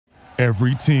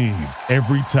Every team,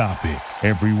 every topic,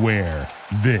 everywhere.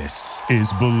 This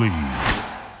is Believe. He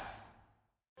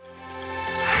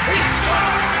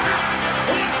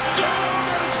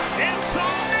scores! It's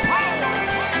all power!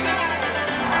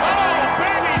 Oh,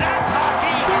 baby, that's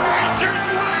hockey! The Rangers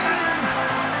win!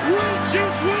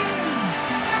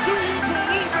 Do you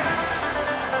believe it?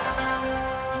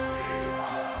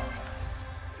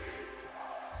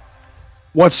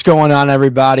 What's going on,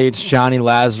 everybody? It's Johnny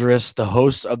Lazarus, the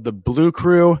host of the Blue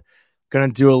Crew. Going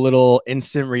to do a little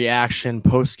instant reaction,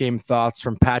 post-game thoughts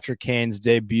from Patrick Kane's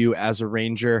debut as a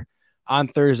Ranger on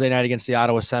Thursday night against the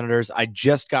Ottawa Senators. I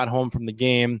just got home from the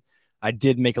game. I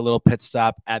did make a little pit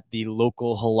stop at the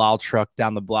local halal truck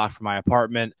down the block from my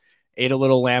apartment. Ate a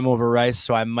little lamb over rice,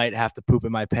 so I might have to poop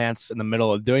in my pants in the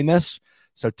middle of doing this.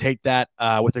 So take that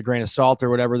with a grain of salt or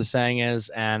whatever the saying is.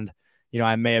 And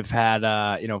I may have had,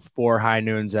 4 high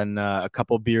noons and a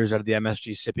couple beers out of the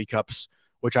MSG sippy cups,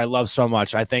 which I love so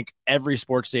much. I think every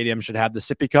sports stadium should have the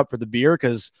sippy cup for the beer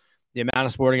because the amount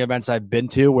of sporting events I've been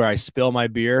to where I spill my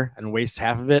beer and waste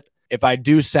half of it. If I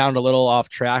do sound a little off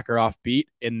track or off beat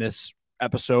in this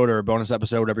episode or bonus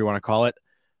episode, whatever you want to call it,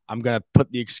 I'm going to put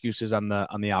the excuses on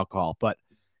the alcohol. But,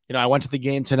 I went to the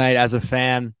game tonight as a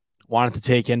fan, wanted to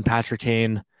take in Patrick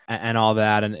Kane and all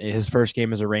that, and his first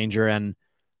game as a Ranger. And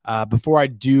before I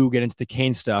do get into the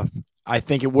Kane stuff, I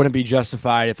think it wouldn't be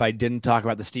justified if I didn't talk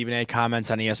about the Stephen A comments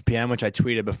on ESPN, which I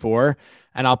tweeted before,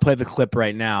 and I'll play the clip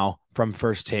right now from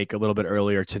First Take a little bit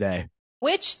earlier today.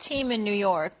 Which team in New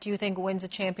York do you think wins a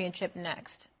championship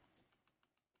next?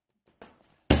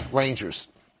 Rangers.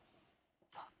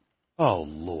 Oh,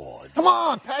 Lord. Come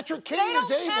on, Patrick Kane They is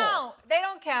don't able. count. They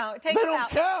don't count. Take They them don't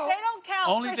out. count. They don't count.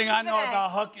 Only for thing I Stephen know A.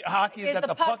 about hockey is that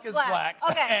the puck is black.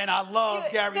 Okay. And I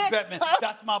love Gary Bettman.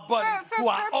 That's my buddy who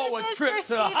I owe a purposes trip for to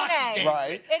the Stephen hockey A. game.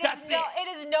 Right.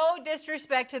 It is no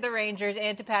disrespect to the Rangers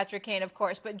and to Patrick Kane, of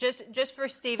course, but just for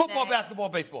Stephen Football, A. basketball,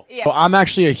 baseball. Yeah. Well, I'm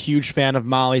actually a huge fan of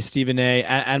Molly, Stephen A,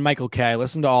 and Michael K. I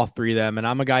listen to all three of them, and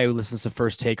I'm a guy who listens to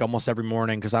First Take almost every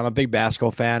morning because I'm a big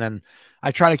basketball fan, and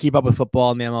I try to keep up with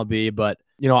football in the MLB, but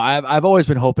I've always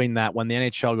been hoping that when the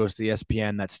NHL goes to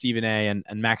ESPN, that Stephen A and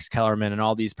Max Kellerman and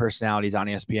all these personalities on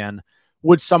ESPN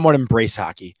would somewhat embrace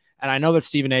hockey. And I know that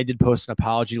Stephen A did post an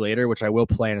apology later, which I will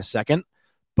play in a second.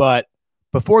 But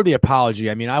before the apology,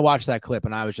 I watched that clip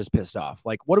and I was just pissed off.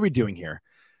 Like, what are we doing here?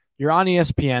 You're on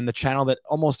ESPN, the channel that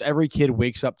almost every kid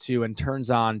wakes up to and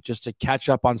turns on just to catch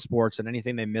up on sports and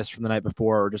anything they missed from the night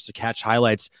before or just to catch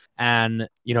highlights. And,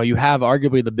 you have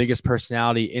arguably the biggest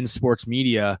personality in sports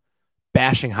media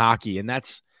bashing hockey. And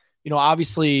that's,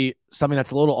 obviously something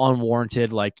that's a little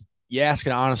unwarranted. Like, you ask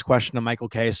an honest question to Michael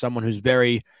K, someone who's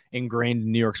very ingrained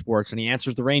in New York sports, and he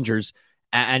answers the Rangers.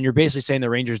 And you're basically saying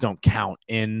the Rangers don't count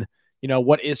in,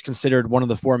 what is considered one of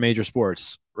the 4 major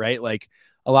sports, right? Like,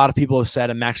 a lot of people have said,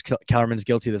 and Max Kellerman's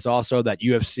guilty of this also, that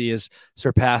UFC has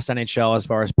surpassed NHL as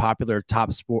far as popular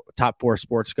top 4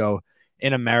 sports go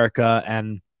in America.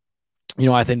 And,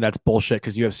 I think that's bullshit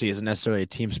because UFC isn't necessarily a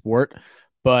team sport.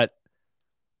 But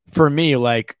for me,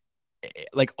 like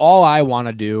all I want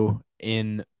to do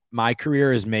in my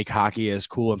career is make hockey as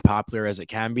cool and popular as it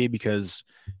can be because,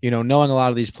 knowing a lot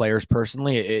of these players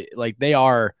personally, they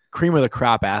are cream of the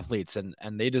crop athletes and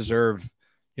they deserve,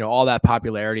 all that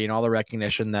popularity and all the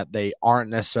recognition that they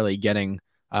aren't necessarily getting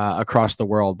across the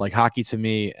world. Like, hockey to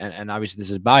me, and obviously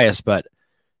this is biased, but,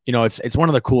 it's one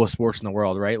of the coolest sports in the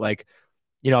world, right? Like,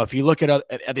 if you look at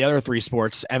the other 3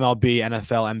 sports, MLB,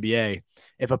 NFL, NBA,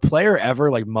 if a player ever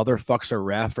motherfucks a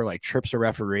ref or trips a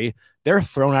referee, they're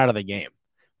thrown out of the game.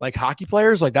 Like, hockey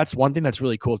players, that's one thing that's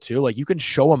really cool too. Like, you can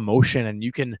show emotion and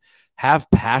you can have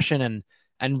passion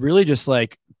and really just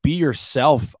be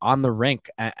yourself on the rink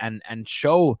and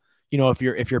show, if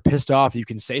you're pissed off, you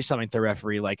can say something to the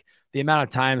referee. Like, the amount of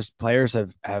times players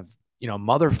have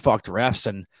motherfucked refs,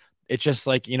 and it's just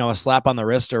a slap on the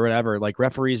wrist or whatever. Like,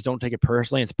 referees don't take it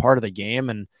personally. It's part of the game.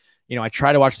 And, I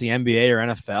try to watch the NBA or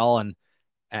NFL and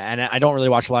I don't really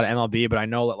watch a lot of MLB, but I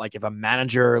know that if a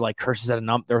manager curses at an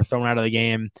ump, they're thrown out of the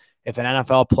game. If an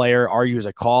NFL player argues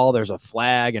a call, there's a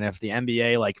flag. And if the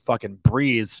NBA fucking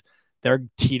breathes, they're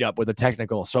teed up with a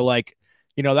technical. So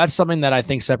that's something that I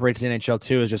think separates the NHL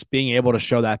too, is just being able to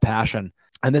show that passion.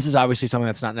 And this is obviously something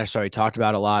that's not necessarily talked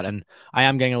about a lot. And I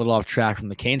am getting a little off track from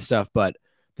the Kane stuff, but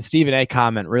the Stephen A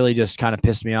comment really just kind of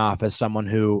pissed me off as someone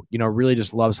who, really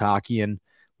just loves hockey and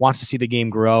wants to see the game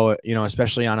grow,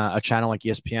 especially on a channel like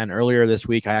ESPN. Earlier this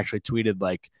week, I actually tweeted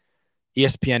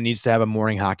ESPN needs to have a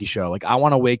morning hockey show. I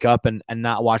want to wake up and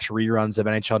not watch reruns of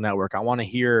NHL Network. I want to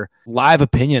hear live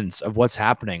opinions of what's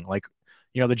happening.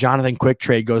 the Jonathan Quick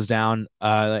trade goes down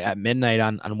at midnight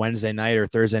on Wednesday night or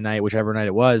Thursday night, whichever night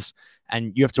it was,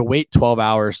 and you have to wait 12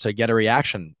 hours to get a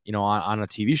reaction, on a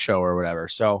TV show or whatever.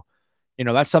 So,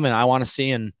 that's something I want to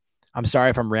see. And I'm sorry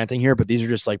if I'm ranting here, but these are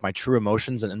just like my true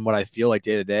emotions and what I feel like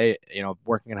day to day,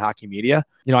 working in hockey media.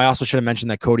 I also should have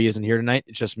mentioned that Cody isn't here tonight.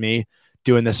 It's just me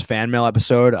doing this fan mail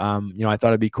episode. I thought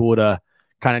it'd be cool to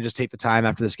kind of just take the time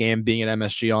after this game, being at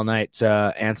MSG all night,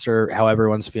 to answer how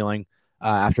everyone's feeling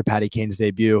after Patty Kane's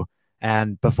debut.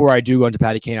 And before I do go into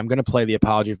Patty Kane, I'm going to play the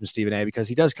apology from Stephen A, because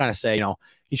he does kind of say,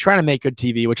 he's trying to make good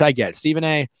TV, which I get. Stephen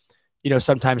A,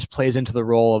 sometimes plays into the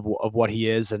role of what he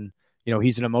is. And,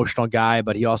 he's an emotional guy,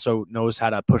 but he also knows how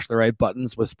to push the right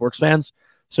buttons with sports fans.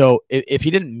 So if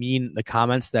he didn't mean the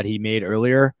comments that he made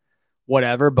earlier,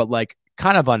 whatever, but like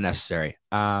kind of unnecessary.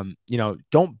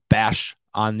 Don't bash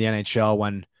on the NHL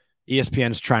when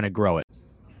ESPN is trying to grow it.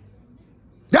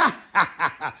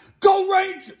 Go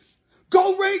Rangers!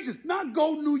 Go Rangers! Not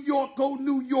go New York, go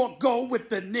New York, go with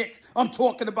the Knicks. I'm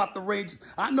talking about the Rangers.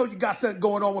 I know you got something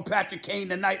going on with Patrick Kane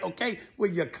tonight, okay? Will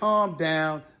you calm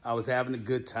down? I was having a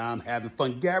good time, having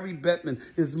fun. Gary Bettman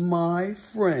is my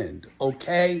friend,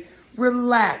 okay?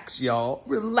 Relax, y'all.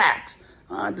 Relax.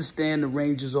 I understand the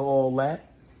Rangers are all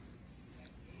that,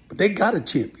 but they got a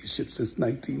championship since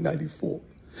 1994.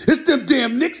 It's them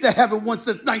damn Knicks that haven't won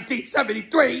since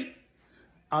 1973.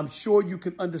 I'm sure you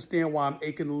can understand why I'm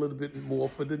aching a little bit more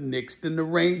for the Knicks than the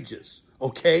Rangers,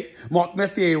 okay? Mark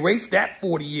Messier erased that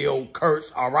 40-year-old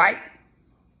curse, all right?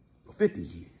 For 50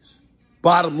 years.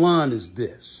 Bottom line is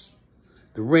this.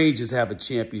 The Rangers have a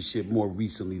championship more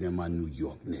recently than my New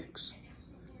York Knicks.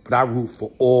 But I root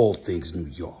for all things New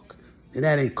York, and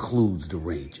that includes the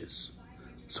Rangers.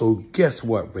 So guess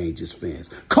what, Rangers fans?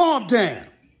 Calm down,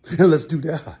 and let's do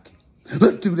that hockey.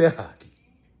 Let's do that hockey.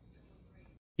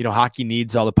 Hockey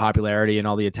needs all the popularity and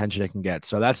all the attention it can get.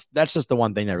 So that's just the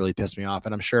one thing that really pissed me off.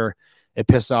 And I'm sure it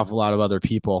pissed off a lot of other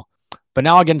people. But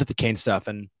now I'll get into the Kane stuff.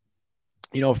 And,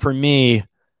 for me,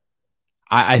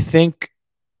 I think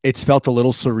it's felt a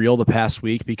little surreal the past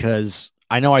week, because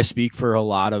I know I speak for a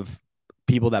lot of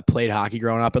people that played hockey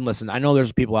growing up. And listen, I know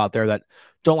there's people out there that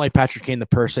don't like Patrick Kane, the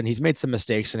person. He's made some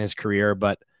mistakes in his career,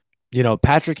 but,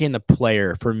 Patrick Kane, the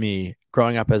player, for me,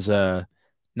 growing up as a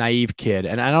naive kid,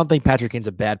 and I don't think Patrick Kane's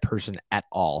a bad person at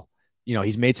all.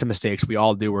 He's made some mistakes. We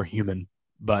all do. We're human,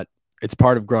 but it's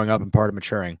part of growing up and part of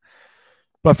maturing.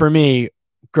 But for me,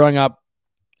 growing up,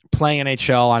 playing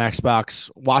NHL on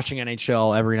Xbox, watching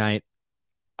NHL every night,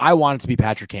 I wanted to be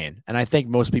Patrick Kane, and I think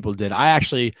most people did. I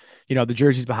actually, the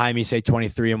jerseys behind me say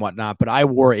 23 and whatnot, but I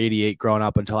wore 88 growing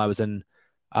up until I was in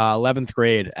 11th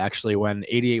grade, actually, when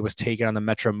 88 was taken on the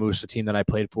Metro Moose, the team that I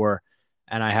played for,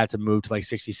 and I had to move to like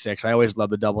 66. I always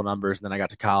loved the double numbers, and then I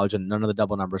got to college, and none of the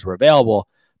double numbers were available.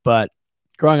 But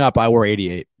growing up, I wore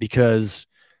 88 because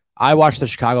I watched the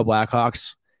Chicago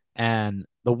Blackhawks, and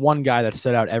the one guy that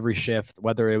stood out every shift,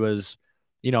 whether it was,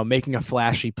 making a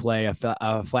flashy play,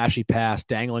 a flashy pass,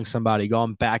 dangling somebody,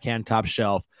 going backhand top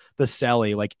shelf, the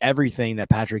celly, like everything that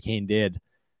Patrick Kane did,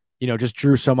 just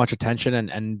drew so much attention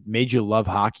and made you love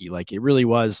hockey. Like it really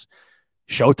was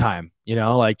showtime,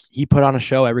 like he put on a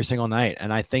show every single night.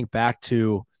 And I think back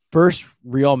to first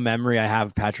real memory I have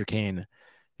of Patrick Kane.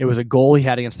 It was a goal he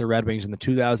had against the Red Wings in the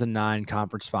 2009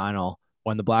 conference final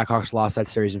when the Blackhawks lost that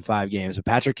series in 5 games. But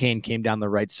Patrick Kane came down the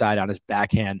right side on his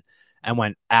backhand and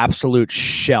went absolute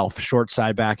shelf, short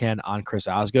side backhand on Chris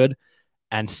Osgood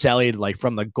and cellied like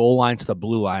from the goal line to the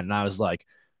blue line. And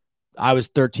I was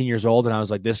 13 years old and I was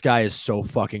like, this guy is so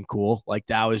fucking cool. Like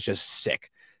that was just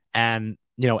sick. And,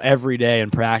 every day in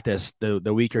practice,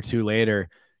 the week or two later,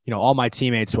 all my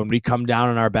teammates, when we come down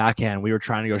on our backhand, we were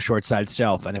trying to go short side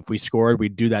shelf. And if we scored,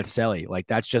 we'd do that celly. Like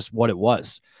that's just what it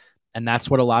was. And that's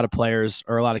what a lot of players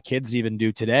or a lot of kids even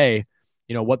do today.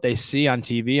 What they see on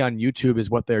TV, on YouTube is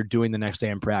what they're doing the next day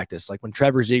in practice. Like when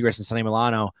Trevor Zegras and Sonny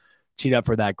Milano teed up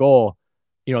for that goal,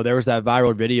 there was that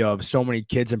viral video of so many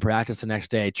kids in practice the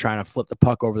next day trying to flip the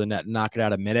puck over the net and knock it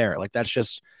out of midair. Like that's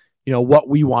just, what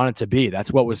we want it to be.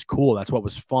 That's what was cool. That's what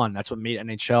was fun. That's what made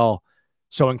NHL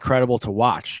so incredible to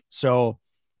watch. So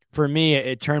for me,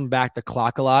 it turned back the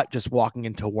clock a lot, just walking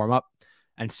into warm up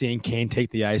and seeing Kane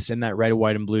take the ice in that red,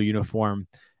 white, and blue uniform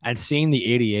and seeing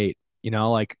the 88,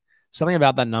 like something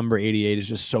about that number 88 is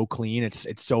just so clean.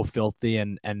 It's so filthy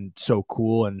and so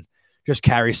cool and just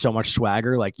carries so much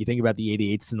swagger. Like you think about the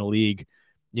 88s in the league,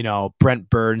 Brent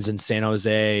Burns in San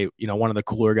Jose, one of the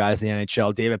cooler guys in the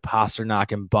NHL, David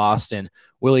Pastrnak in Boston,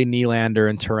 Willie Nylander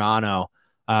in Toronto,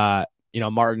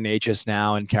 Martin Necas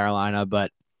now in Carolina.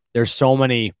 But there's so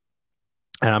many,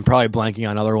 and I'm probably blanking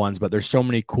on other ones, but there's so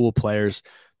many cool players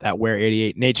that wear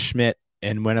 88. Nate Schmidt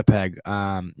in Winnipeg.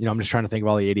 I'm just trying to think of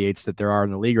all the 88s that there are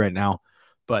in the league right now,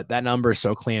 but that number is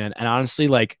so clean. And honestly,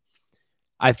 like,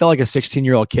 I felt like a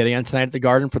 16-year-old kid again tonight at the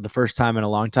Garden for the first time in a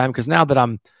long time. Because now that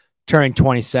I'm turning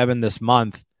 27 this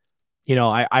month,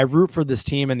 I root for this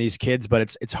team and these kids,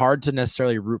 but it's hard to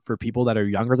necessarily root for people that are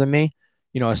younger than me.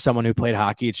 As someone who played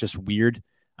hockey, it's just weird.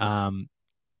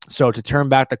 So to turn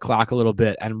back the clock a little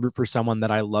bit and root for someone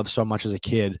that I loved so much as a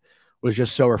kid was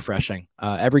just so refreshing.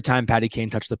 Every time Patty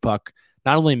Kane touched the puck,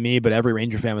 not only me, but every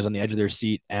Ranger fan was on the edge of their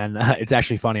seat. And it's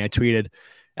actually funny. I tweeted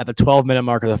at the 12-minute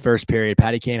mark of the first period,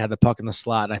 Patty Kane had the puck in the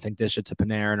slot, and I think dished it to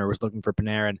Panarin or was looking for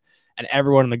Panarin. And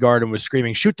everyone in the Garden was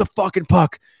screaming, "Shoot the fucking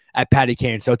puck" at Patty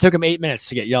Kane. So it took him 8 minutes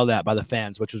to get yelled at by the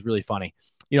fans, which was really funny.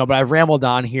 But I've rambled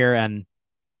on here, and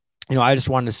I just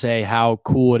wanted to say how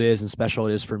cool it is and special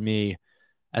it is for me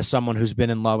as someone who's been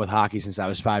in love with hockey since I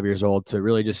was 5 years old to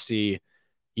really just see,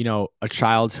 a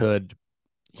childhood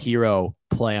hero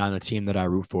play on a team that I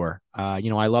root for. I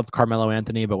loved Carmelo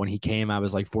Anthony, but when he came, I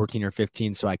was like 14 or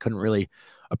 15, so I couldn't really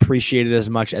appreciate it as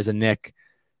much as a Nick.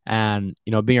 And,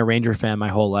 being a Ranger fan my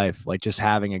whole life, like just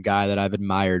having a guy that I've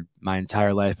admired my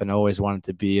entire life and always wanted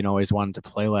to be and always wanted to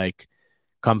play like,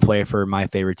 come play for my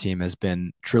favorite team has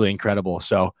been truly incredible.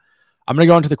 So I'm going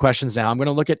to go into the questions now. I'm going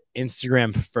to look at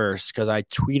Instagram first because I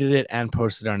tweeted it and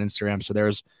posted it on Instagram. So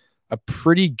there's a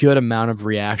pretty good amount of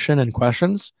reaction and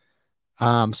questions.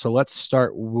 So let's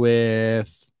start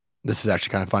with, this is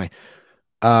actually kind of funny.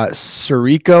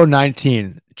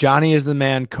 Sariko19. Johnny is the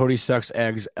man. Cody sucks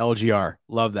eggs. LGR.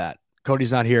 Love that.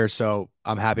 Cody's not here, so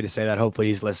I'm happy to say that. Hopefully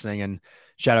he's listening, and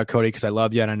shout out Cody because I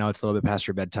love you, and I know it's a little bit past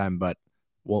your bedtime, but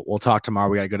we'll talk tomorrow.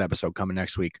 We got a good episode coming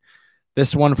next week.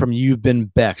 This one from You've Been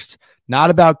Bexed. Not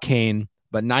about Kane,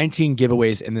 but 19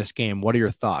 giveaways in this game. What are your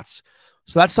thoughts?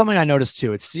 So that's something I noticed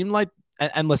too. It seemed like,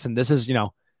 and listen, this is,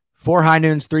 4 high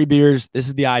noons, 3 beers. This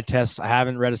is the eye test. I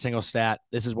haven't read a single stat.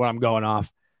 This is what I'm going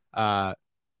off. I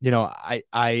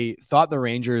thought the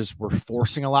Rangers were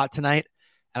forcing a lot tonight.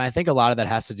 And I think a lot of that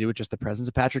has to do with just the presence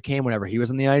of Patrick Kane whenever he was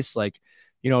on the ice. Like,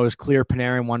 it was clear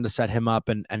Panarin wanted to set him up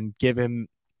and give him,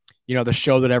 the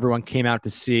show that everyone came out to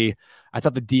see. I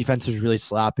thought the defense was really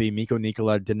sloppy. Mikko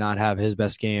Nicola did not have his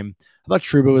best game. I thought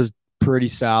Trouba was pretty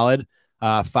solid.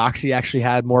 Foxy actually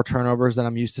had more turnovers than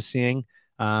I'm used to seeing.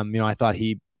 I thought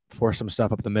he forced some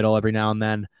stuff up the middle every now and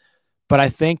then. But I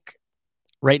think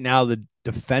right now the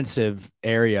defensive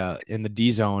area in the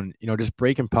D zone, just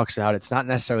breaking pucks out, it's not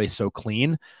necessarily so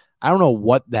clean. I don't know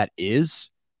what that is.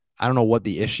 I don't know what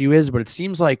the issue is, but it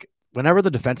seems like whenever the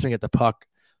defensemen get the puck,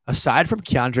 aside from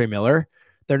Keandre Miller,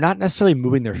 they're not necessarily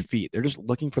moving their feet. They're just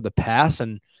looking for the pass.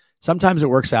 And sometimes it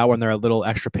works out when they're a little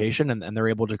extra patient and they're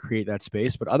able to create that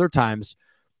space. But other times,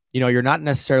 you're not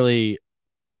necessarily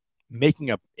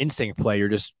making a instinct play.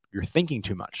 You're thinking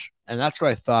too much. And that's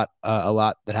what I thought a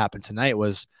lot that happened tonight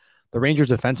was the Rangers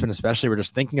defensemen especially were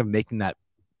just thinking of making that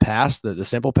pass, the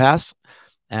simple pass.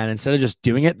 And instead of just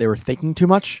doing it, they were thinking too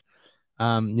much.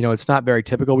 It's not very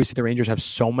typical. We see the Rangers have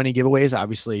so many giveaways.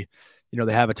 Obviously,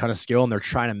 they have a ton of skill and they're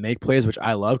trying to make plays, which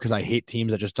I love because I hate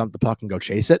teams that just dump the puck and go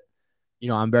chase it.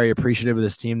 I'm very appreciative of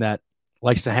this team that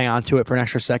likes to hang on to it for an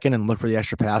extra second and look for the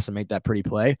extra pass and make that pretty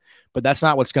play. But that's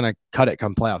not what's going to cut it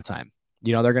come playoff time.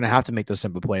 They're going to have to make those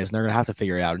simple plays and they're going to have to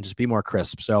figure it out and just be more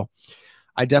crisp. So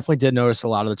I definitely did notice a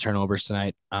lot of the turnovers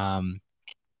tonight. But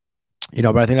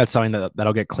I think that's something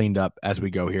that'll get cleaned up as we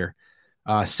go here.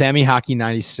 Sammy Hockey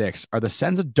 96. Are the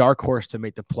Sens a dark horse to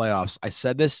make the playoffs? I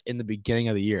said this in the beginning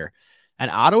of the year. And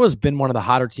Ottawa's been one of the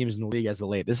hotter teams in the league as of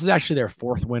late. This is actually their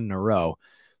 4th win in a row.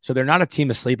 So they're not a team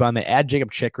to sleep on. They add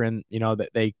Jacob Chychrun. That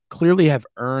they clearly have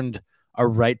earned a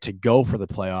right to go for the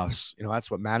playoffs.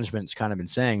 That's what management's kind of been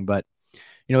saying. But,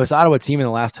 this Ottawa team in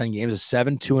the last 10 games is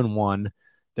 7-2-1.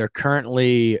 They're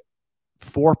currently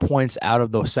 4 points out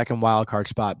of the second wildcard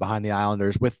spot behind the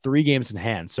Islanders with 3 games in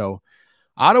hand. So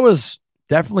Ottawa's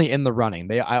definitely in the running.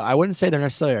 I wouldn't say they're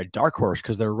necessarily a dark horse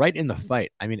because they're right in the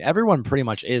fight. I mean, everyone pretty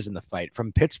much is in the fight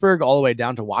from Pittsburgh all the way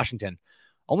down to Washington.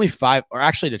 Only 5, or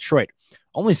actually Detroit,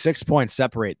 only 6 points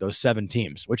separate those 7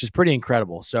 teams, which is pretty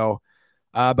incredible. So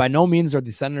by no means are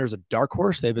the Senators a dark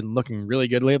horse. They've been looking really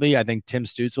good lately. I think Tim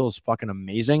Stützle is fucking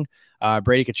amazing.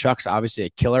 Brady Tkachuk's obviously a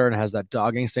killer and has that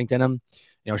dog instinct in him.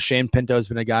 Shane Pinto has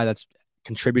been a guy that's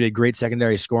contributed great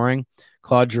secondary scoring.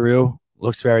 Claude Giroux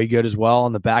looks very good as well.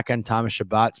 On the back end, Thomas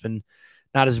Chabot's been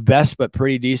not his best, but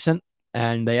pretty decent.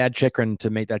 And they add Chychrun to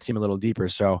make that team a little deeper.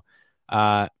 So,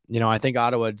 I think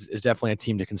Ottawa is definitely a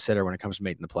team to consider when it comes to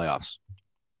making the playoffs.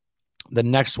 The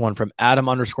next one from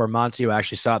Adam_Monty, who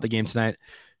actually saw the game tonight.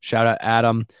 Shout out,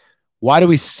 Adam. Why do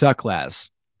we suck,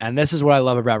 Laz? And this is what I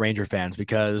love about Ranger fans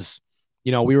because,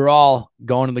 we were all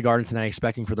going to the Garden tonight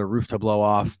expecting for the roof to blow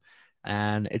off.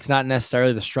 And it's not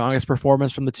necessarily the strongest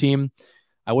performance from the team.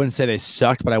 I wouldn't say they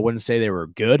sucked, but I wouldn't say they were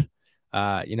good.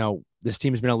 This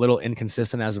team's been a little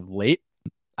inconsistent as of late.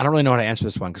 I don't really know how to answer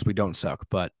this one because we don't suck,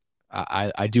 but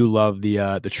I do love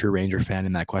the true Ranger fan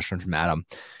in that question from Adam.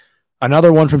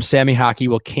 Another one from Sammy Hockey.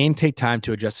 Will Kane take time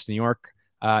to adjust to New York?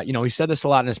 He said this a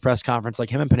lot in his press conference. Like,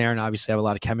 him and Panarin obviously have a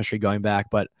lot of chemistry going back,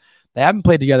 but they haven't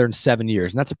played together in 7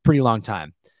 years, and that's a pretty long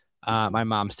time. My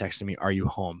mom's texting me, "Are you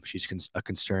home?" She's a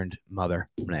concerned mother.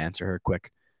 I'm going to answer her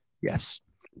quick. Yes.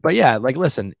 But yeah, like,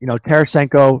 listen,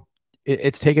 Tarasenko,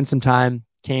 it's taken some time.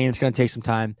 Kane's going to take some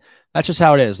time. That's just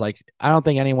how it is. Like, I don't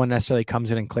think anyone necessarily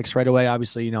comes in and clicks right away.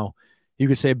 Obviously, you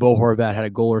could say Bo Horvat had a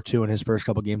goal or two in his first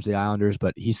couple games of the Islanders,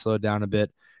 but he slowed down a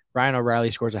bit. Ryan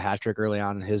O'Reilly scores a hat trick early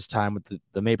on in his time with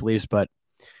the Maple Leafs, but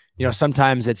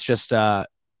sometimes it's just it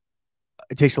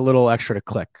takes a little extra to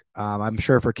click. I'm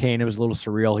sure for Kane it was a little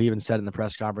surreal. He even said in the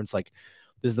press conference, like,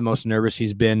 this is the most nervous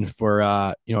he's been for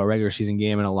a regular season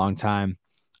game in a long time.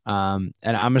 And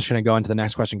I'm just going to go into the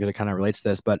next question because it kind of relates to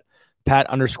this, but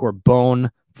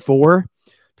Pat_Bone4,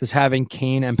 does having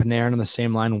Kane and Panarin on the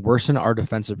same line worsen our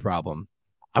defensive problem?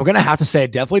 I'm going to have to say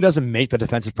it definitely doesn't make the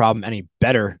defensive problem any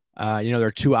better.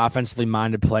 They're two offensively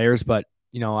minded players, but,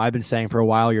 I've been saying for a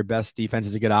while, your best defense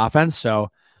is a good offense. So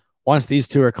once these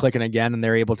two are clicking again and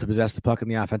they're able to possess the puck in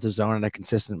the offensive zone at a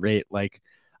consistent rate, like,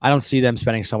 I don't see them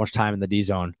spending so much time in the D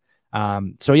zone.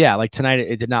 So yeah, like tonight,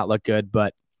 it did not look good,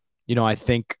 but, I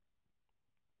think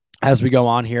as we go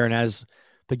on here and as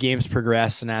the games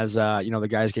progress and as, the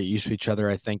guys get used to each other,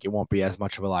 I think it won't be as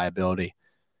much of a liability.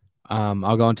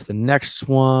 I'll go into the next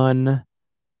one.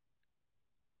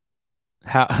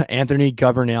 Anthony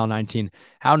Governale 19.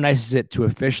 How nice is it to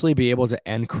officially be able to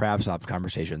end Kravtsov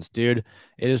conversations? Dude,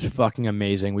 it is fucking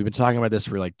amazing. We've been talking about this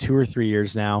for like 2 or 3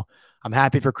 years now. I'm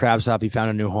happy for Kravtsov. He found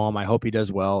a new home. I hope he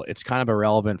does well. It's kind of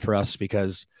irrelevant for us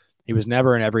because he was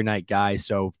never an every night guy.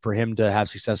 So for him to have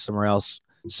success somewhere else,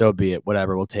 so be it.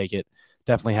 Whatever, we'll take it.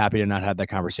 Definitely happy to not have that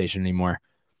conversation anymore.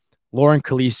 Lauren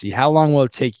Khaleesi, how long will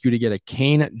it take you to get a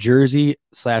Kane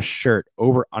jersey/shirt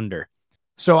over under?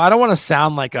 So I don't want to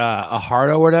sound like a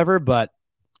hard or whatever, but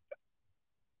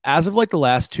as of like the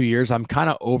last 2 years, I'm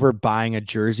kind of over buying a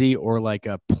jersey or like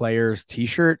a player's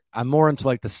t-shirt. I'm more into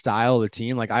like the style of the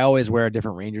team. Like, I always wear a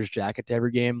different Rangers jacket to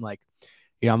every game. Like,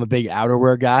 I'm a big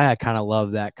outerwear guy. I kind of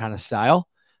love that kind of style.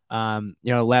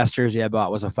 Last jersey I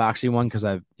bought was a Foxy one because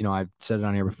I've said it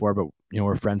on here before, but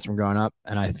we're friends from growing up,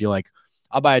 and I feel like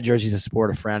I'll buy a jersey to support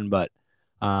a friend. But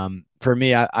for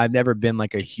me, I've never been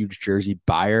like a huge jersey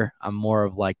buyer. I'm more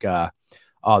of like,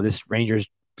 this Rangers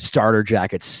starter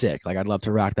jacket's sick. Like, I'd love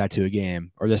to rock that to a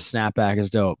game, or this snapback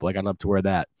is dope. Like, I'd love to wear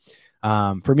that.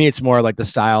 For me, it's more like the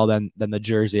style than the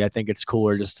jersey. I think it's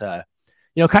cooler just to,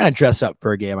 kind of dress up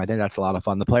for a game. I think that's a lot of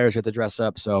fun. The players get to dress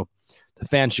up, so the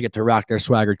fans should get to rock their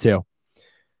swagger too.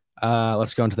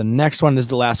 Let's go into the next one. This is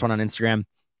the last one on Instagram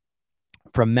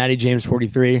from Matty James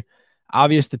 43.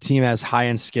 Obvious the team has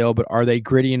high-end skill, but are they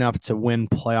gritty enough to win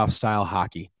playoff-style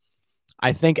hockey?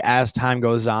 I think as time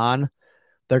goes on,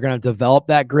 they're going to develop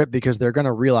that grit because they're going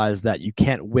to realize that you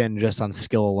can't win just on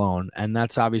skill alone. And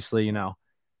that's obviously,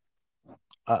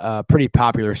 a pretty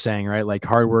popular saying, right? Like,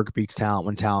 hard work beats talent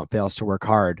when talent fails to work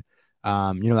hard.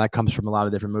 That comes from a lot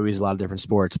of different movies, a lot of different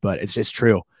sports, but it's just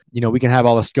true. We can have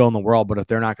all the skill in the world, but if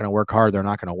they're not going to work hard, they're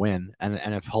not going to win. And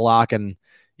if Halak and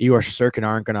Igor Shesterkin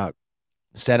aren't going to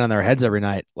stand on their heads every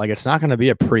night, like, it's not going to be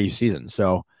a pretty season.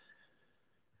 So,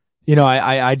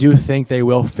 I do think they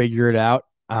will figure it out.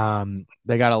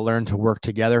 They got to learn to work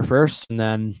together first, and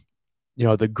then,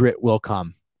 the grit will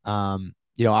come.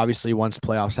 Obviously once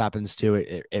playoffs happens too,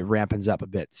 it rampens up a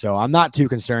bit. So I'm not too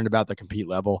concerned about the compete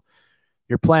level.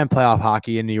 You're playing playoff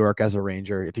hockey in New York as a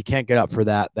Ranger. If you can't get up for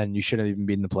that, then you shouldn't even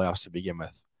be in the playoffs to begin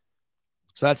with.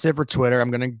 So that's it for Twitter.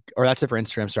 That's it for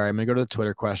Instagram. Sorry. I'm going to go to the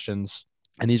Twitter questions.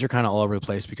 And these are kind of all over the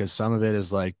place because some of it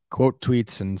is like quote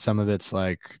tweets and some of it's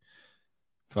like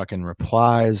fucking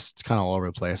replies. It's kind of all over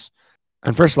the place.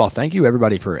 And first of all, thank you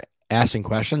everybody for asking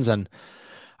questions. And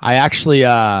I actually,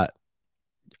 I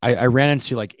ran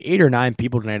into like 8 or 9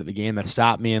 people tonight at the game that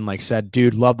stopped me and like said,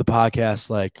 dude, love the podcast.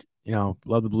 Like,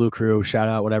 love the Blue Crew, shout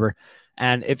out, whatever.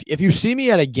 And if you see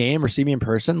me at a game or see me in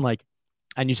person, like,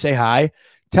 and you say hi,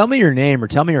 tell me your name or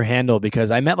tell me your handle, because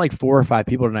I met like 4 or 5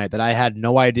 people tonight that I had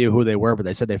no idea who they were, but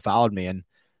they said they followed me. And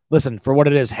listen, for what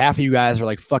it is, half of you guys are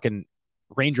like fucking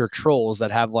Ranger trolls that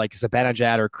have like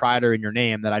Zibanejad or Kreider in your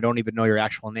name that I don't even know your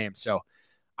actual name. So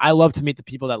I love to meet the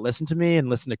people that listen to me and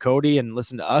listen to Cody and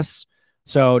listen to us.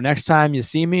 So next time you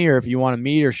see me, or if you want to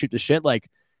meet or shoot the shit, like,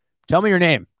 tell me your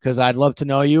name, because I'd love to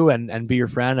know you and be your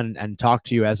friend and talk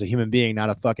to you as a human being, not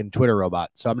a fucking Twitter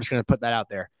robot. So I'm just going to put that out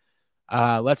there.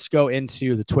 Let's go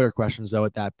into the Twitter questions, though.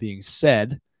 With that being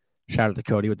said, shout out to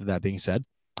Cody. With that being said,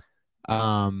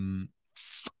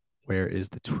 where is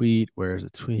the tweet?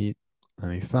 Let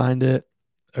me find it.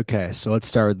 Okay, so let's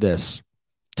start with this.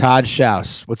 Todd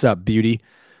Schaus, what's up, beauty?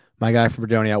 My guy from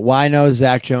Fredonia. Why no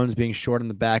Zach Jones being short on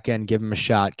the back end? Give him a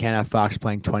shot. Can't have Fox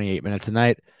playing 28 minutes a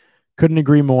night. Couldn't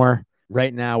agree more.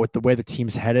 Right now, with the way the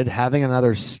team's headed, having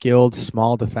another skilled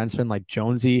small defenseman like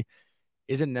Jonesy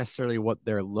isn't necessarily what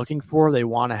they're looking for. They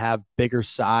want to have bigger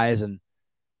size and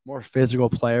more physical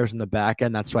players in the back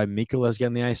end. That's why Mikola's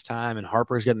getting the ice time and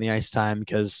Harper's getting the ice time,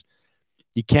 because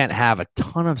you can't have a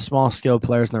ton of small skilled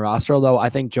players in the roster. Although I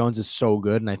think Jones is so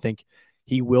good, and I think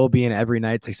he will be an every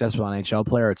night successful NHL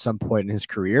player at some point in his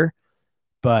career.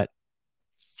 But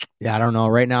yeah, I don't know.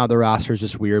 Right now, the roster is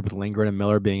just weird with Lindgren and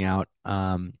Miller being out.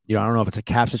 I don't know if it's a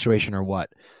cap situation or what.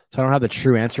 So I don't have the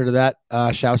true answer to that,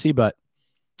 Shousey, but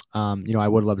I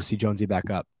would love to see Jonesy back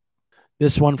up.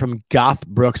 This one from Goth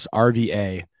Brooks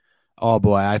RDA. Oh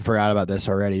boy, I forgot about this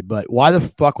already. But why the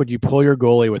fuck would you pull your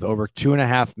goalie with over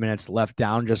 2.5 minutes left,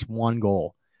 down just one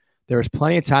goal? There was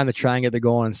plenty of time to try and get the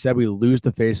goal, and instead we lose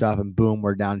the faceoff, and boom,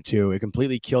 we're down 2. It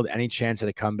completely killed any chance at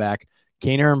a comeback.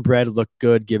 Kaner and Bread looked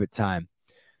good. Give it time.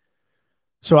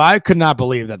 So I could not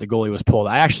believe that the goalie was pulled.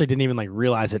 I actually didn't even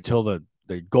realize it till the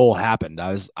goal happened.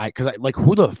 Because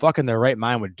who the fuck in their right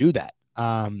mind would do that?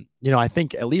 I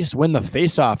think at least win the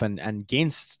faceoff and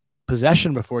gain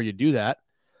possession before you do that.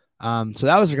 So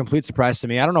that was a complete surprise to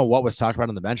me. I don't know what was talked about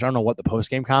on the bench. I don't know what the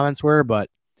post-game comments were, but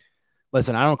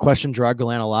listen, I don't question Gerard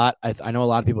Gallant a lot. I know a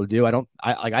lot of people do.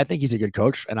 I think he's a good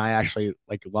coach, and I actually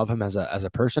love him as a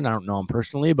person. I don't know him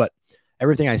personally, but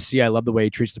everything I see, I love the way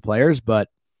he treats the players. But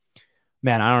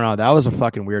man, I don't know. That was a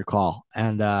fucking weird call.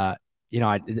 And,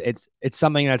 it's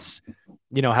something that's,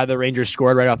 had the Rangers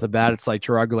scored right off the bat, it's like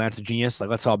Gerard Gallant's a genius.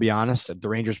 Let's all be honest. The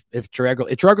Rangers, if Gerard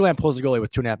Gallant pulls the goalie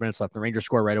with 2.5 minutes left, the Rangers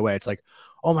score right away. It's like,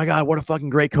 oh my God, what a fucking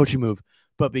great coaching move.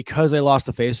 But because they lost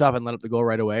the faceoff and let up the goal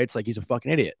right away, it's like he's a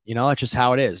fucking idiot. That's just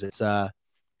how it is. It's a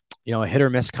hit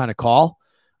or miss kind of call.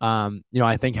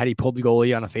 I think had he pulled the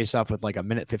goalie on a faceoff with a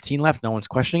minute 15 left, no one's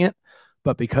questioning it.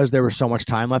 But because there was so much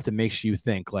time left, it makes you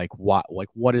think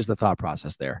what is the thought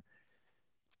process there?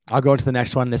 I'll go to the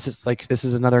next one. This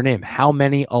is another name. How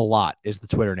many a lot is the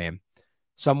Twitter name?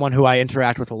 Someone who I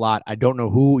interact with a lot. I don't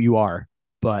know who you are,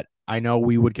 but I know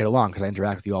we would get along because I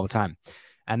interact with you all the time.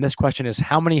 And this question is,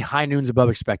 how many high noons above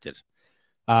expected?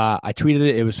 I tweeted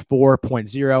it. It was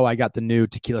 4.0. I got the new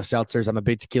tequila seltzers. I'm a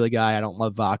big tequila guy. I don't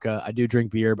love vodka. I do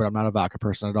drink beer, but I'm not a vodka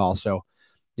person at all. So,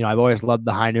 I've always loved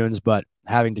the high noons, but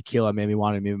having tequila made me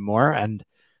want it even more. And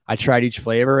I tried each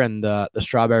flavor, and the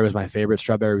strawberry was my favorite.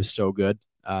 Strawberry was so good.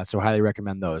 So highly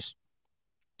recommend those.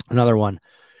 Another one,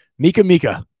 Mika.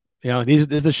 This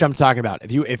is the shit I'm talking about.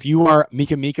 If you are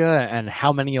Mika and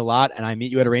how many a lot, and I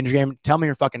meet you at a Ranger game, tell me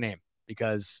your fucking name,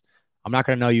 because I'm not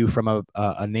going to know you from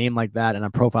a name like that and a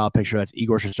profile picture that's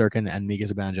Igor Shesterkin and Mika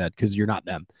Zibanejad, because you're not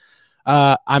them.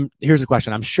 Here's the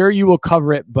question. I'm sure you will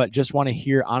cover it, but just want to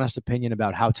hear honest opinion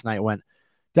about how tonight went.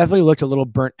 Definitely looked a little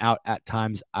burnt out at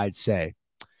times, I'd say.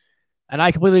 And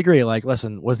I completely agree.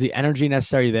 Listen, was the energy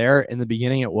necessary there? In the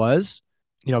beginning, it was.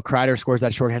 Kreider scores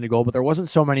that shorthanded goal, but there wasn't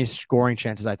so many scoring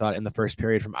chances, I thought, in the first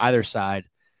period from either side.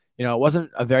 It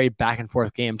wasn't a very back and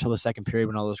forth game until the second period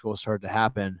when all those goals started to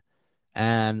happen.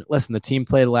 And listen, the team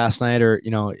played last night or,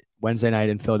 Wednesday night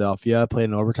in Philadelphia, played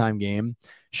an overtime game,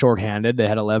 shorthanded. They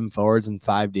had 11 forwards and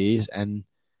 5 Ds. And,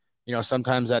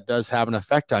 sometimes that does have an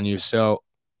effect on you. So,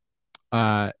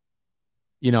 I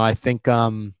think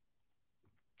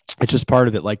it's just part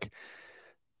of it.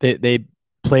 They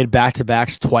played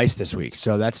back-to-backs twice this week.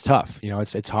 So that's tough.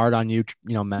 It's hard on you,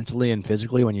 mentally and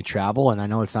physically when you travel. And I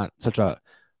know it's not such a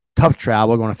tough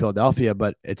travel going to Philadelphia,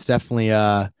 but it's definitely,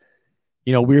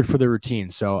 weird for the routine.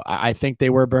 So I think they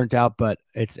were burnt out, but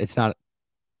it's not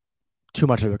too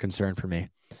much of a concern for me.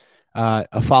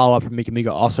 A follow-up from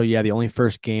Mika. Also, the only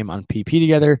first game on PP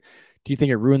together. Do you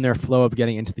think it ruined their flow of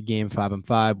getting into the game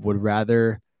 5-on-5? Would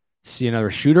rather see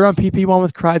another shooter on PP1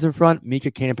 with Kreider in front.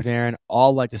 Mika, Kane, and Panarin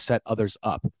all like to set others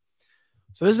up.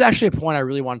 So this is actually a point I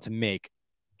really wanted to make.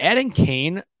 Adding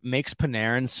Kane makes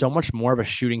Panarin so much more of a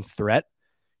shooting threat.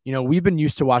 We've been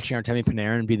used to watching Artemi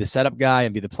Panarin be the setup guy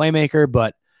and be the playmaker,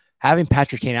 but having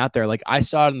Patrick Kane out there, I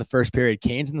saw it in the first period.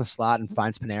 Kane's in the slot and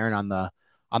finds Panarin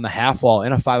on the half wall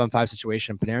in a 5-on-5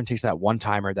 situation. Panarin takes that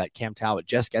one-timer that Cam Talbot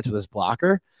just gets with his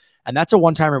blocker, and that's a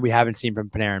one-timer we haven't seen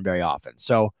from Panarin very often.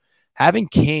 So having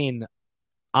Kane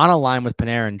on a line with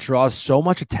Panarin draws so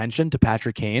much attention to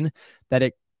Patrick Kane that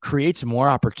it creates more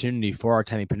opportunity for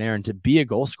Artemi Panarin to be a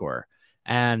goal scorer.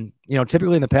 And,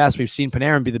 typically in the past, we've seen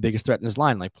Panarin be the biggest threat in his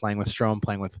line, like playing with Strome,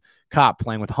 playing with Kopp,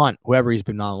 playing with Hunt, whoever he's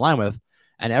been on the line with.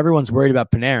 And everyone's worried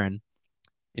about Panarin,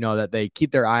 that they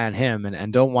keep their eye on him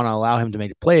and don't want to allow him to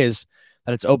make plays,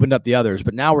 that it's opened up the others.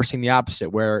 But now we're seeing the opposite,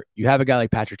 where you have a guy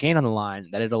like Patrick Kane on the line,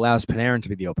 that it allows Panarin to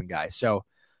be the open guy. So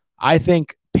I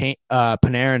think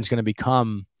Panarin's going to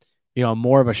become,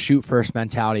 more of a shoot first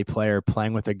mentality player,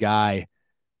 playing with a guy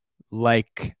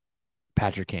like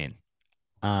Patrick Kane.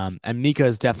 And Mika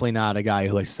is definitely not a guy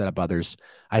who likes to set up others.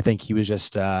 I think he was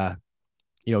just,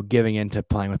 giving into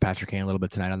playing with Patrick Kane a little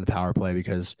bit tonight on the power play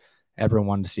because everyone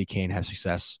wanted to see Kane have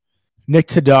success. Nick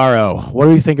Todaro, what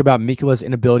do you think about Mikola's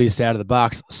inability to stay out of the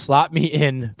box? Slot me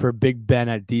in for Big Ben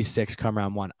at D6 come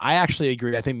round 1. I actually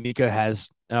agree. I think Mika has,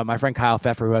 my friend Kyle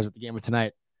Pfeffer, who was at the game of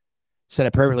tonight, said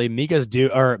it perfectly. Nico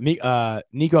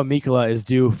Mikkola is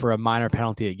due for a minor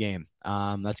penalty a game.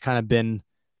 That's kind of been,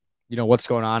 what's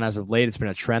going on as of late. It's been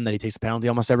a trend that he takes a penalty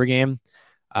almost every game.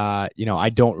 I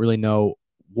don't really know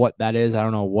what that is. I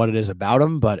don't know what it is about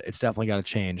him, but it's definitely got to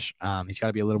change. He's got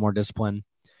to be a little more disciplined,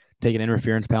 taking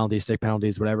interference penalties, stick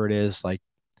penalties, whatever it is. Like,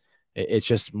 it's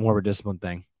just more of a discipline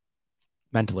thing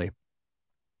mentally.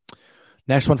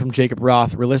 Next one from Jacob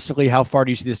Roth. Realistically, how far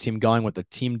do you see this team going with the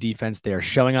team defense they are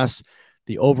showing us?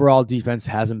 The overall defense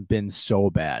hasn't been so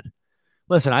bad.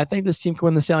 Listen, I think this team can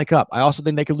win the Stanley Cup. I also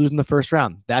think they could lose in the first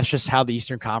round. That's just how the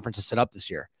Eastern Conference is set up this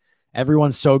year.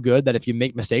 Everyone's so good that if you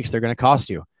make mistakes, they're going to cost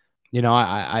you.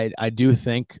 I do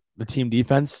think the team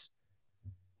defense,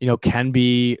 can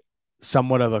be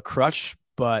somewhat of a crutch,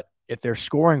 but if they're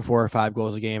scoring 4 or 5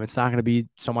 goals a game, it's not going to be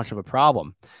so much of a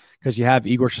problem because you have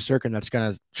Igor Shesterkin that's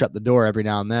going to shut the door every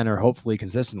now and then, or hopefully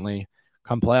consistently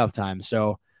come playoff time.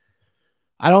 So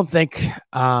I don't think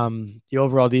the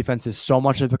overall defense is so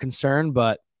much of a concern,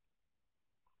 but,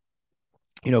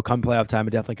 come playoff time,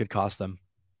 it definitely could cost them.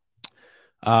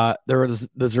 There was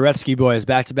the Zaretsky boys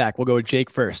back-to-back. We'll go with Jake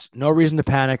first. No reason to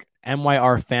panic.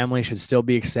 MYR family should still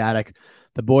be ecstatic.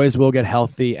 The boys will get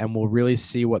healthy, and we'll really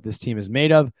see what this team is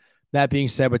made of. That being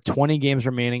said, with 20 games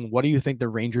remaining, what do you think the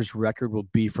Rangers' record will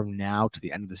be from now to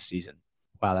the end of the season?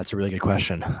 Wow, that's a really good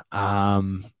question.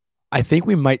 I think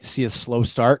we might see a slow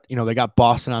start. They got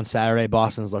Boston on Saturday.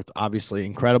 Boston's looked obviously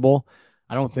incredible.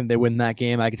 I don't think they win that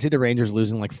game. I could see the Rangers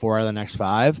losing like 4 out of the next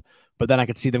 5, but then I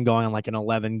could see them going on like an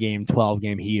 11-game,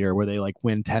 12-game heater where they like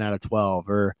win 10 out of 12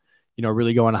 or,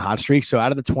 really go on a hot streak. So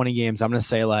out of the 20 games, I'm going to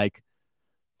say like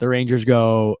the Rangers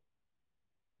go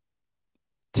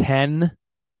 10.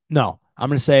 No, I'm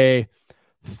going to say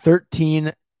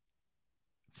 13,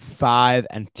 5,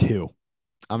 and 2.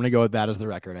 I'm going to go with that as the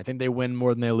record. I think they win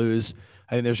more than they lose.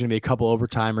 I think there's going to be a couple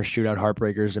overtime or shootout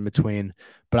heartbreakers in between,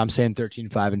 but I'm saying 13,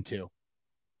 5, and 2.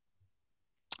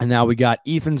 And now we got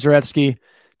Ethan Zaretsky.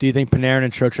 Do you think Panarin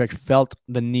and Trocheck felt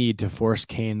the need to force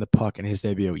Kane the puck in his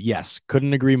debut? Yes,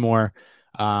 couldn't agree more.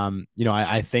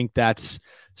 I think that's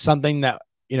something that,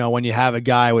 when you have a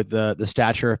guy with the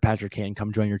stature of Patrick Kane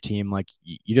come join your team, like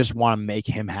you just want to make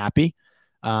him happy.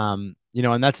 And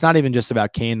that's not even just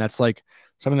about Kane. That's like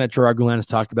something that Gerard Goulet has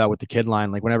talked about with the kid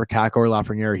line. Like whenever Kakko or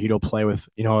Lafreniere, he'll play with,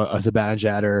 a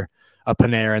Zibanejad or a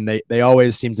Panarin, they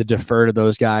always seem to defer to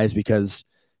those guys because,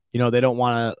 they don't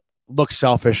want to look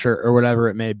selfish or whatever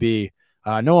it may be.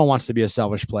 No one wants to be a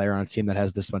selfish player on a team that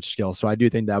has this much skill. So I do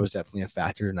think that was definitely a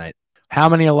factor tonight. How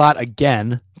many a lot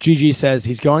again? GG says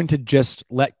he's going to just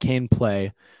let Kane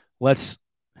play. Let's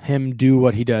him do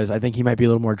what he does. I think he might be a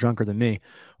little more drunker than me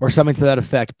or something to that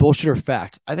effect. Bullshit or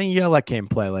fact? I think you got to let Kane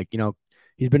play. Like,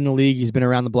 he's been in the league. He's been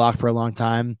around the block for a long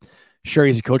time. Sure,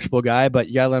 he's a coachable guy, but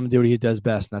you got to let him do what he does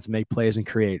best, and that's make plays and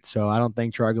create. So I don't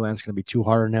think Gerard Goulet's going to be too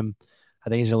hard on him. I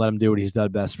think he's going to let him do what he's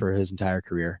done best for his entire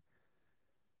career.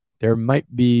 There might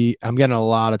be – I'm getting a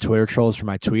lot of Twitter trolls for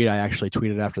my tweet. I actually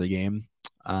tweeted after the game,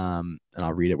 and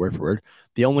I'll read it word for word.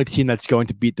 The only team that's going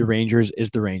to beat the Rangers is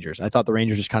the Rangers. I thought the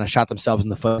Rangers just kind of shot themselves in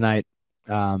the foot tonight.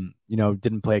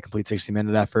 Didn't play a complete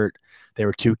 60-minute effort. They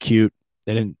were too cute.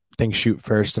 They didn't think shoot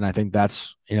first, and I think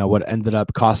that's, what ended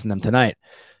up costing them tonight.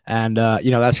 And,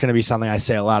 that's going to be something I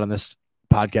say a lot on this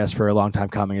podcast for a long time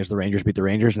coming is the Rangers beat the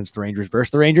Rangers, and it's the Rangers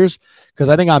versus the Rangers, because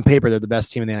I think on paper they're the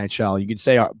best team in the NHL. You could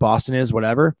say Boston is,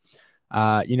 whatever.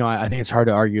 I think it's hard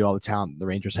to argue all the talent the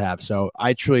Rangers have. So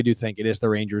I truly do think it is the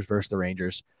Rangers versus the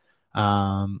Rangers.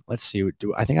 Let's see.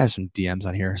 I think I have some DMs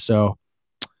on here. So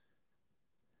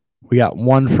we got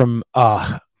one from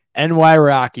NY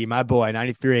Rocky, my boy,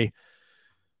 93.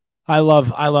 I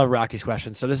love Rocky's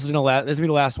question. So this is gonna be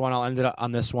the last one. I'll end it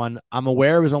on this one. I'm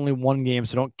aware it was only one game,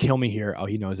 so don't kill me here. Oh,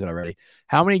 he knows it already.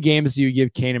 How many games do you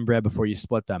give Kane and Brett before you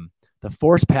split them? The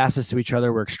forced passes to each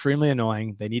other were extremely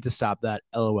annoying. They need to stop that.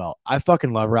 LOL. I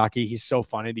fucking love Rocky. He's so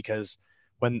funny because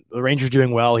when the Rangers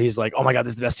doing well, he's like, oh my God,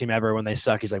 this is the best team ever. When they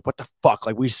suck, he's like, what the fuck?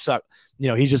 Like, we suck.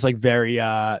 He's just like very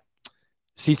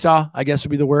seesaw, I guess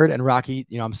would be the word. And Rocky,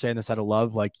 I'm saying this out of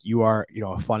love. Like, you are,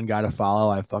 a fun guy to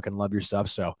follow. I fucking love your stuff.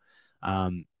 So,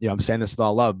 I'm saying this with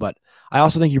all love, but I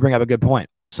also think you bring up a good point.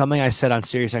 Something I said on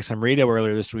SiriusXM Radio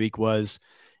earlier this week was,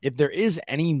 if there is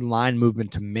any line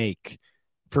movement to make,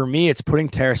 for me, it's putting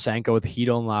Tarasenko with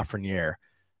Chytil and Lafreniere.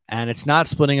 And it's not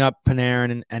splitting up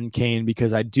Panarin and Kane,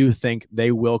 because I do think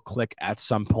they will click at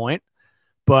some point.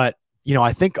 But,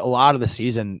 I think a lot of the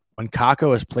season, when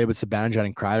Kakko has played with Zibanejad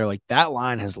and Kreider, like, that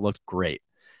line has looked great.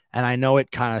 And I know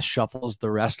it kind of shuffles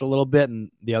the rest a little bit, and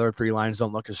the other three lines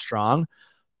don't look as strong.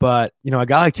 But, a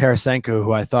guy like Tarasenko,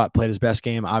 who I thought played his best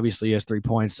game, obviously he has 3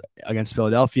 points against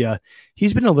Philadelphia.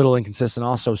 He's been a little inconsistent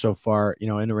also so far,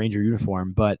 in the Ranger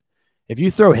uniform. But if you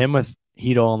throw him with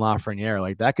Chytil and Lafreniere,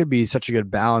 like, that could be such a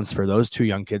good balance for those two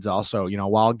young kids also,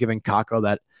 while giving Kakko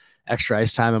that extra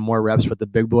ice time and more reps with the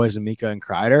big boys and Mika and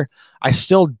Kreider. I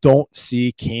still don't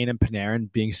see Kane and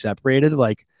Panarin being separated.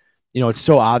 Like, it's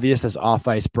so obvious this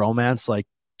off-ice bromance, like,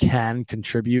 can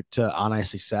contribute to on-ice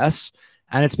success.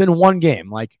 And it's been one game.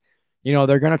 Like,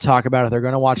 they're going to talk about it. They're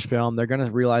going to watch film. They're going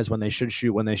to realize when they should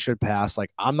shoot, when they should pass.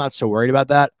 Like, I'm not so worried about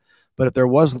that. But if there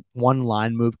was one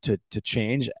line move to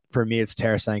change, for me, it's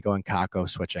Tarasenko and Kakko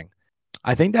switching.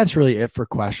 I think that's really it for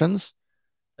questions.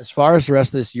 As far as the rest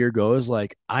of this year goes,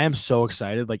 like, I am so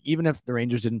excited. Like, even if the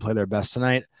Rangers didn't play their best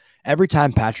tonight, every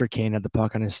time Patrick Kane had the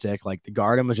puck on his stick, like, the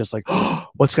Garden was just like, oh,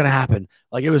 what's going to happen?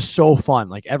 Like, it was so fun.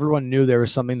 Like, everyone knew there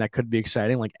was something that could be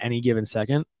exciting, like, any given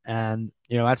second. And,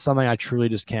 that's something I truly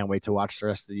just can't wait to watch the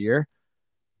rest of the year.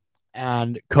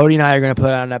 And Cody and I are going to put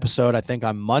out an episode, I think,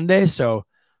 on Monday. So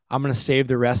I'm going to save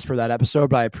the rest for that episode.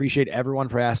 But I appreciate everyone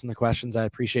for asking the questions. I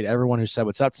appreciate everyone who said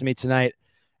what's up to me tonight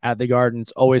at the Garden.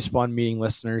 It's always fun meeting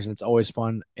listeners, and it's always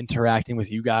fun interacting with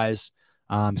you guys.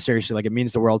 Seriously, like, it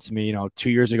means the world to me. 2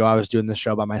 years ago, I was doing this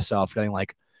show by myself, getting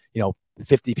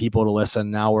 50 people to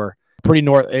listen. Now we're pretty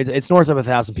it's north of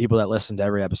 1,000 people that listen to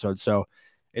every episode. So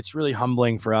it's really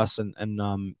humbling for us, and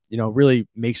really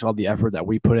makes all the effort that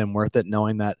we put in worth it,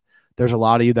 knowing that there's a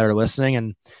lot of you that are listening.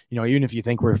 And, even if you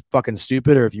think we're fucking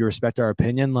stupid, or if you respect our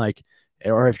opinion,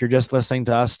 or if you're just listening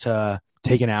to us to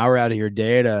take an hour out of your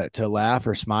day to laugh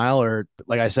or smile, or,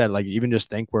 like I said, like, even just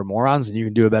think we're morons and you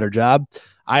can do a better job,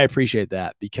 I appreciate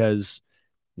that, because,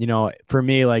 for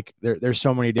me, like, there's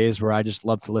so many days where I just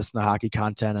love to listen to hockey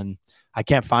content and I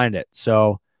can't find it.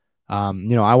 So, I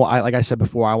like I said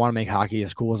before, I want to make hockey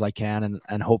as cool as I can.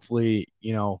 And hopefully,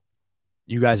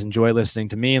 you guys enjoy listening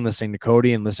to me and listening to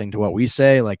Cody and listening to what we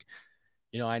say. Like,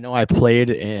 I know I played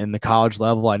in the college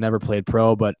level. I never played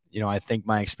pro, but, I think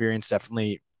my experience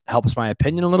definitely helps my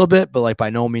opinion a little bit, but, like, by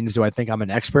no means do I think I'm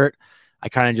an expert. I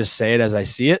kind of just say it as I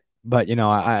see it. But,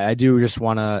 I do just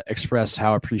want to express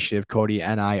how appreciative Cody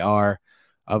and I are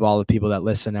of all the people that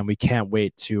listen. And we can't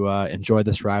wait to enjoy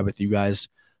this ride with you guys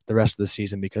the rest of the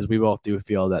season, because we both do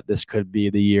feel that this could be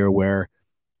the year where,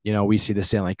 we see the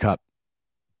Stanley Cup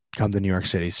come to New York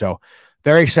City. So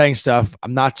very exciting stuff.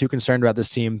 I'm not too concerned about this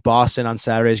team. Boston on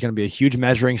Saturday is going to be a huge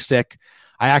measuring stick.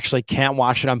 I actually can't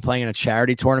watch it. I'm playing in a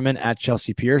charity tournament at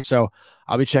Chelsea Pier, so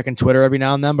I'll be checking Twitter every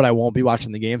now and then, but I won't be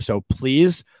watching the game. So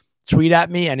please tweet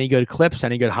at me any good clips,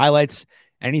 any good highlights,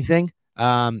 anything.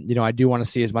 I do want to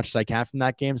see as much as I can from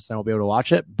that game, so I won't be able to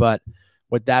watch it. But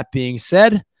with that being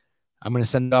said, I'm going to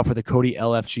send it off with the Cody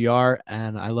LFGR,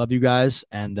 and I love you guys,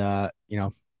 and,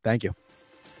 thank you.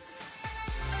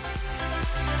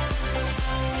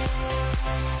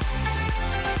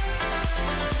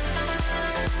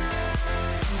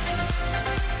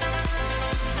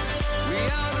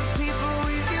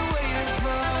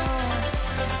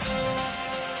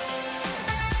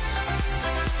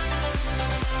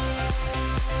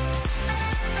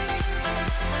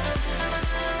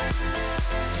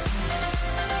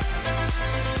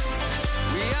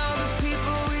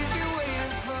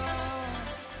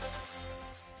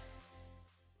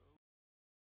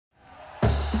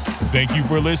 Thank you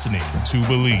for listening to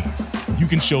Believe. You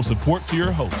can show support to your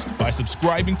host by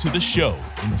subscribing to the show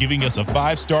and giving us a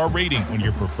 5-star rating on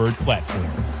your preferred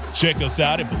platform. Check us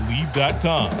out at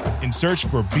Believe.com and search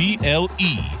for BLEAV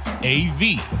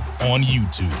on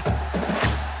YouTube.